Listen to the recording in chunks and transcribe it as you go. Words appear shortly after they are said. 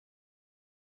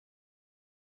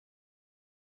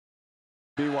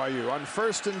BYU on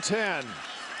 1st and 10.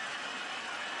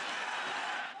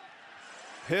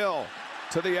 Hill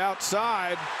to the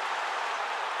outside.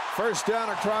 First down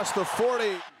across the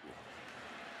 40.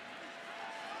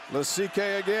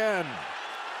 Lasike again.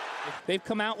 They've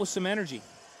come out with some energy.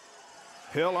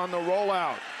 Hill on the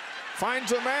rollout.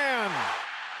 Finds a man.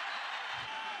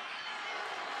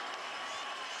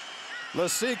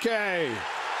 Lasike.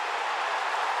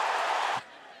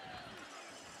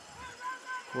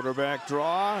 Quarterback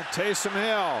draw. Taysom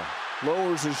Hill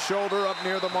lowers his shoulder up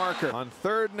near the marker. On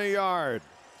 3rd and a yard.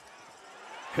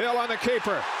 Hill on the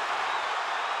keeper.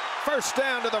 First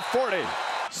down to the 40.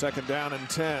 2nd down and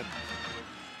 10.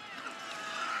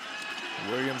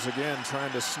 Williams again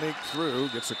trying to sneak through.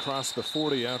 Gets across the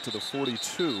 40 out to the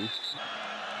 42.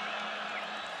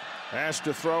 Ash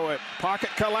to throw it. Pocket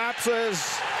collapses.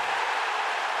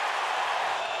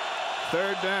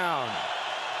 3rd down.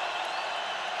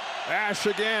 Ash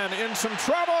again in some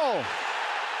trouble.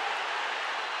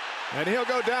 And he'll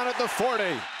go down at the 40.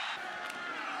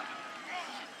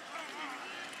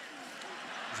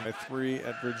 3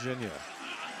 at Virginia.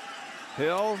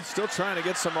 Hill still trying to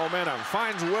get some momentum.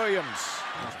 Finds Williams.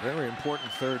 Very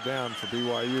important 3rd down for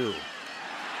BYU.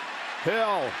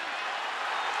 Hill.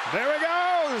 There he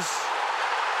goes.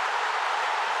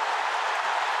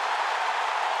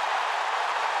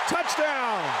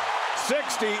 Touchdown.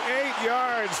 68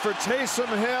 yards for Taysom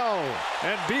Hill,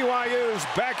 and BYU's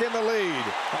back in the lead.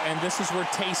 And this is where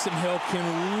Taysom Hill can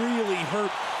really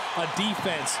hurt a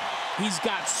defense. He's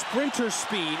got sprinter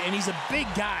speed, and he's a big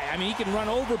guy. I mean, he can run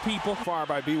over people. Far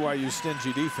by BYU's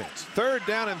stingy defense. 3rd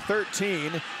down and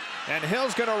 13, and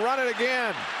Hill's going to run it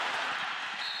again.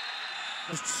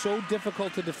 It's so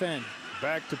difficult to defend.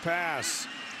 Back to pass.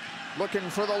 Looking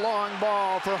for the long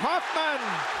ball for Hoffman.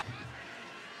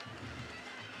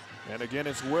 And again,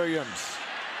 it's Williams.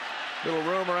 Little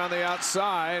room around the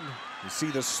outside. You see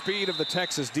the speed of the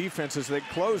Texas defense as they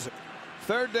close it.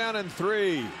 3rd down and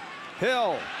 3.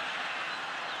 Hill.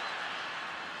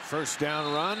 First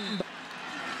down run.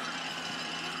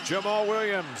 Jamal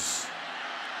Williams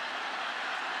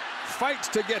fights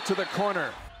to get to the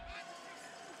corner.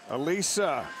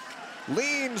 Elisa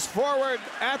leans forward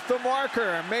at the marker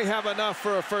and may have enough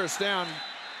for a first down.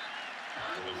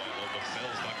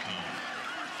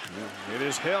 It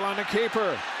is Hill on the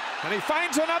keeper, and he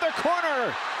finds another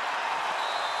corner.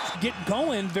 Get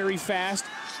going very fast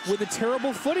with a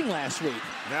terrible footing last week.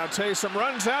 Now Taysom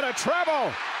runs out of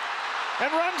trouble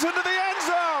and runs into the end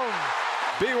zone.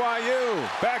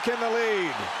 BYU back in the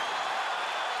lead.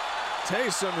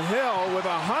 Taysom Hill with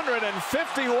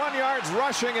 151 yards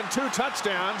rushing and 2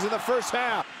 touchdowns in the first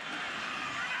half.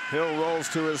 Hill rolls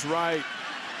to his right.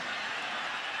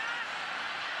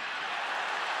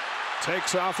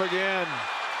 Takes off again.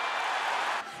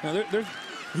 Now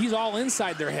he's all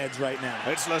inside their heads right now.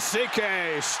 It's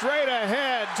Lasike straight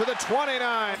ahead to the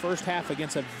 29. First half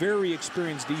against a very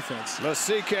experienced defense.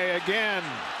 Lasike again.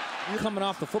 Coming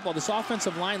off the football, this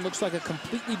offensive line looks like a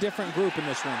completely different group in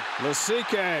this one.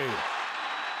 Lasike.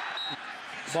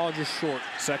 Ball just short.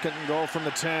 2nd and goal from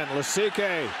the 10.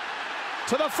 Lasike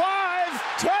to the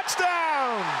 5.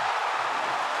 Touchdown!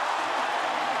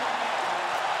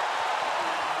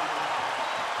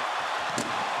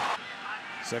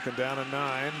 Second down and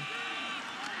 9.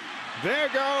 There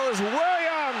goes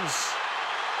Williams.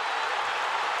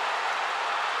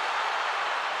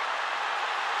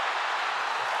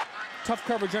 Tough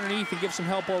coverage underneath and give some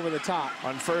help over the top.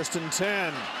 On 1st and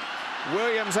 10.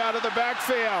 Williams out of the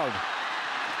backfield.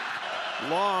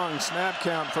 Long snap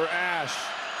count for Ash.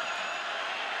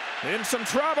 In some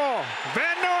trouble.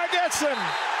 Van Noy gets him.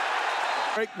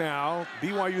 Right now,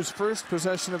 BYU's first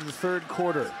possession of the 3rd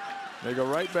quarter. They go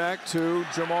right back to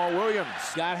Jamal Williams.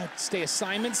 Got to stay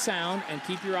assignment sound and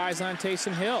keep your eyes on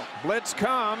Taysom Hill. Blitz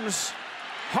comes.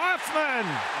 Hoffman.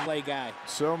 Play guy.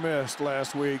 So missed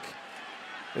last week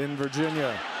in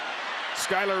Virginia.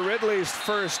 Skylar Ridley's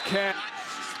first catch.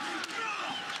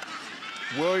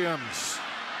 Williams.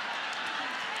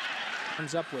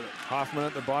 Turns up with it. Hoffman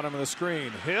at the bottom of the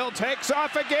screen. Hill takes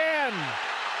off again.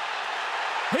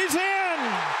 He's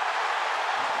in.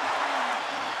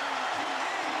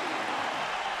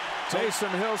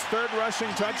 Taysom Hill's 3rd rushing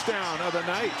touchdown of the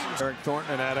night. Eric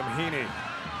Thornton and Adam Heaney.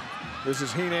 This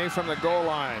is Heaney from the goal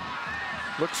line.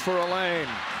 Looks for a lane.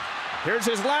 Here's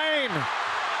his lane.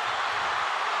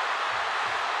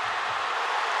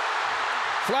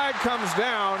 Flag comes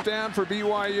down for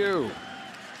BYU.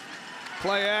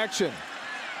 Play action.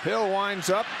 Hill winds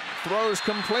up, throws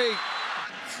complete.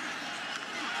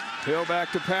 Hill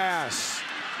back to pass.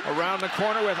 Around the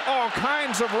corner with all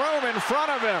kinds of room in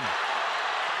front of him.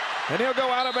 And he'll go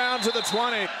out of bounds at the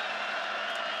 20.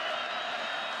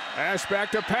 Ash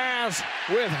back to pass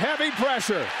with heavy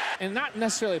pressure. And not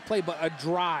necessarily a play, but a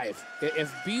drive.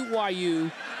 If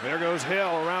BYU... There goes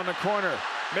Hill around the corner.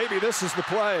 Maybe this is the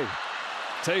play.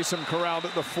 Taysom corralled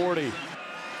at the 40.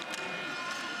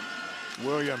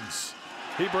 Williams,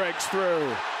 he breaks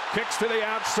through. Kicks to the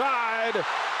outside.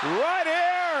 Right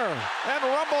here! And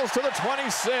rumbles to the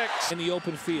 26. In the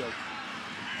open field.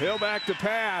 Hill back to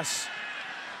pass.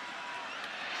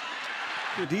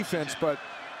 The defense, but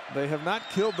they have not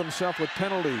killed themselves with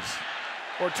penalties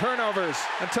or turnovers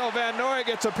until Van Noy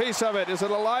gets a piece of it. Is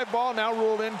it a live ball? Now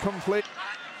ruled incomplete.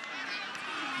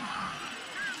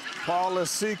 Paul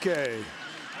Lasike.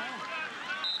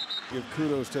 Give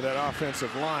kudos to that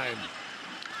offensive line.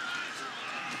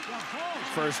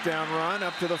 First down run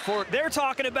up to the 4. They're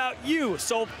talking about you,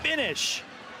 so finish.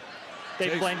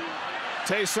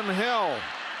 Taysom Hill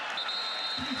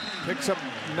picks up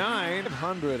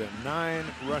 909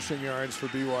 rushing yards for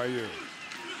BYU.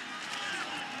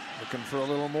 Looking for a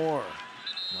little more.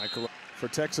 Michael for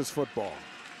Texas football.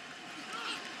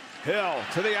 Hill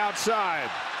to the outside.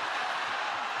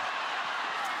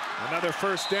 Another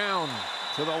first down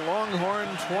to the Longhorn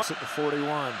 20 at the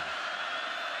 41.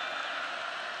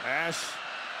 Ash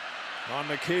on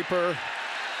the keeper,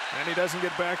 and he doesn't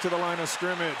get back to the line of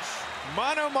scrimmage.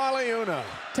 Manu Maliuna.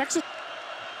 Texas.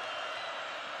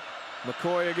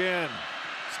 McCoy again.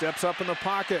 Steps up in the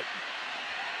pocket.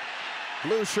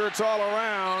 Blue shirts all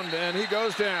around, and he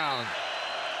goes down.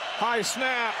 High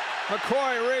snap.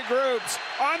 McCoy regroups.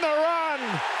 On the run.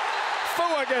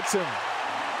 Fua gets him.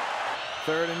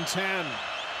 3rd and 10.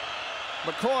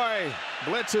 McCoy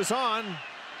blitzes on.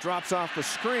 Drops off the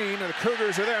screen, and the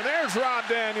Cougars are there. There's Rob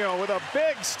Daniel with a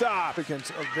big stop. Of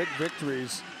big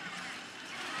victories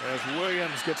as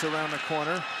Williams gets around the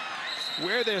corner.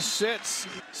 Where this sits,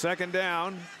 2nd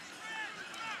down.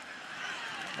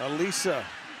 Elisa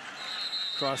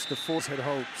across the full had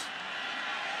hopes.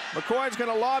 McCoy's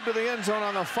going to lob to the end zone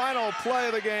on the final play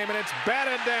of the game, and it's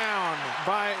batted down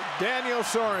by Daniel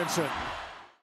Sorensen.